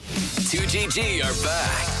2GG are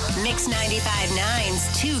back. Mix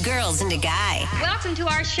 95.9's Two Girls and a Guy. Welcome to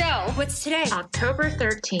our show. What's today? October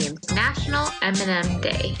 13th, National M&M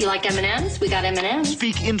Day. You like M&Ms? We got M&Ms.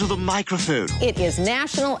 Speak into the microphone. It is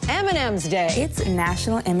National M&M's Day. It's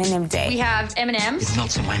National M&M Day. We have M&Ms. It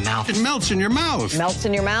melts in my mouth. It melts in your mouth. Melts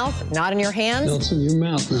in your mouth, not in your hands. Melts in your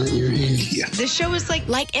mouth, not in your hand. Yeah. This show is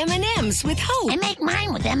like M&M's with hope. I make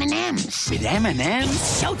mine with M&M's. With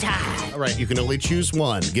M&M's? Showtime. All right, you can only choose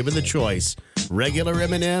one, given the choice. Regular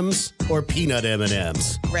M&M's or peanut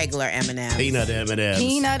M&M's? Regular M&M's. Peanut M&M's.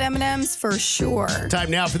 Peanut M&M's for sure. Time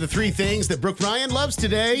now for the three things that Brooke Ryan loves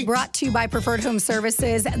today. Brought to you by Preferred Home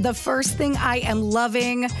Services. The first thing I am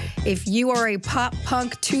loving, if you are a pop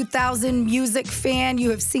punk 2000 music fan, you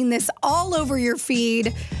have seen this all over your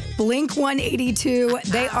feed. Blink 182,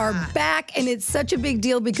 they are back, and it's such a big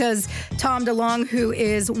deal because Tom DeLonge, who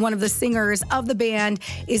is one of the singers of the band,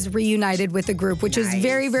 is reunited with the group, which is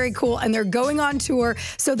very, very cool, and they're going on tour.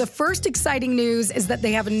 So the first exciting news is that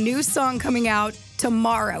they have a new song coming out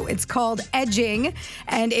tomorrow. It's called Edging,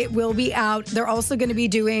 and it will be out. They're also going to be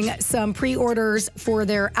doing some pre-orders for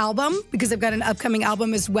their album because they've got an upcoming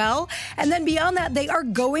album as well. And then beyond that, they are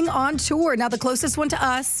going on tour. Now, the closest one to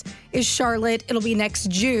us is Charlotte. It'll be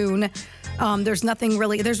next June. There's nothing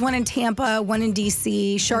really. There's one in Tampa, one in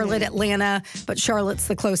D.C., Charlotte, Atlanta, but Charlotte's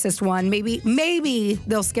the closest one. Maybe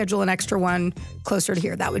they'll schedule an extra one closer to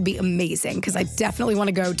here. That would be amazing because I definitely want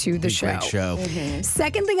to go to the show. Great show.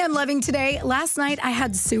 Second thing I'm loving today, last night I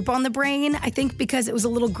had soup on the brain, I think because it was a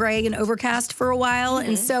little gray and overcast for a while,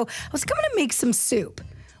 and so I was coming to make some soup.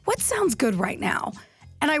 What sounds good right now?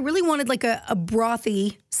 And I really wanted like a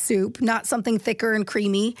brothy soup, not something thicker and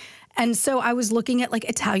creamy. And so I was looking at like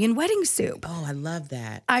Italian wedding soup. Oh, I love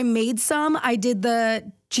that. I made some. I did the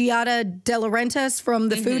Giada De Laurentiis from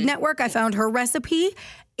the Food Network. I found her recipe.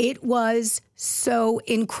 It was so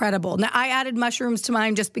incredible. Now, I added mushrooms to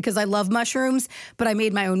mine just because I love mushrooms, but I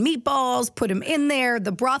made my own meatballs, put them in there,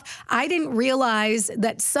 the broth. I didn't realize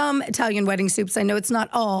that some Italian wedding soups, I know it's not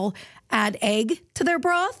all, add egg to their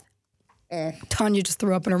broth. Tanya just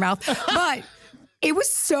threw up in her mouth. But it was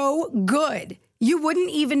so good. You wouldn't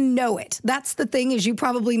even know it. That's the thing, is you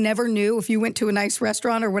probably never knew if you went to a nice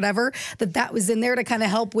restaurant or whatever that was in there to kind of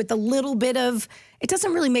help with a little bit of, it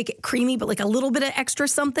doesn't really make it creamy, but like a little bit of extra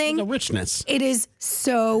something. The richness. It is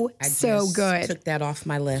so good. Took that off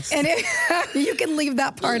my list. And you can leave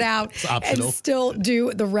that part out and still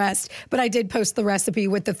do the rest. But I did post the recipe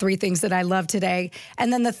with the three things that I love today.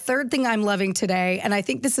 And then the third thing I'm loving today, and I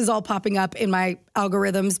think this is all popping up in my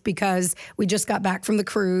algorithms because we just got back from the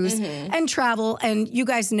cruise and travel. And you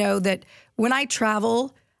guys know that when I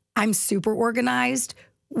travel, I'm super organized.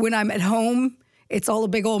 When I'm at home, it's all a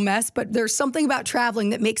big old mess, but there's something about traveling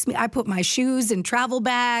that makes me, I put my shoes in travel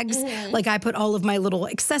bags, like I put all of my little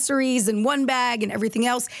accessories in one bag and everything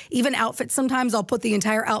else, even outfits. Sometimes I'll put the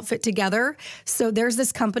entire outfit together. So there's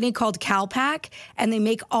this company called CalPack, and they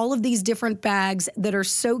make all of these different bags that are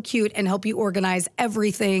so cute and help you organize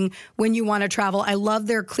everything when you want to travel. I love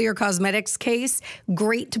their clear cosmetics case.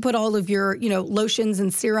 Great to put all of your, lotions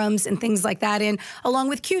and serums and things like that in, along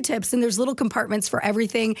with Q-tips, and there's little compartments for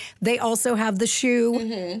everything. They also have the shoe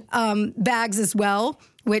bags as well,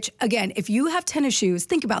 which, again, if you have tennis shoes,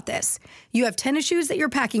 think about this. You have tennis shoes that you're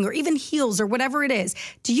packing, or even heels or whatever it is.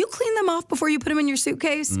 Do you clean them off before you put them in your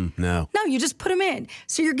suitcase? No. No, you just put them in.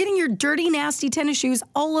 So you're getting your dirty, nasty tennis shoes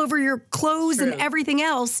all over your clothes and everything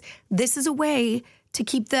else. This is a way to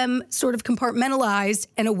keep them sort of compartmentalized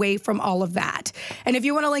and away from all of that. And if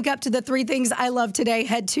you want to link up to the three things I love today,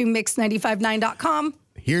 head to mix959.com.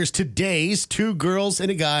 Here's today's Two Girls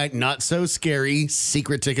and a Guy Not So Scary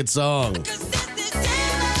Secret Ticket song.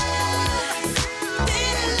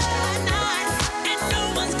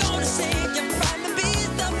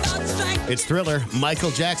 It's Thriller,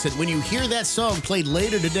 Michael Jackson. When you hear that song played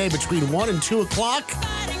later today between 1 and 2 o'clock,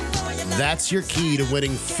 that's your key to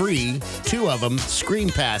winning free, 2 of them, screen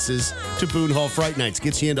passes to Boone Hall Fright Nights.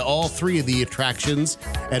 Gets you into all 3 of the attractions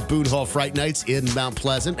at Boone Hall Fright Nights in Mount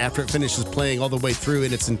Pleasant. After it finishes playing all the way through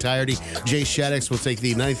in its entirety, Jay Shaddix will take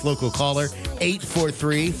the 9th local caller,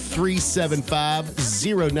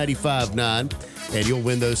 843-375-0959. And you'll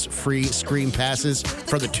win those free screen passes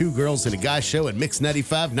for the Two Girls and a Guy show at Mix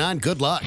 95.9. Good luck.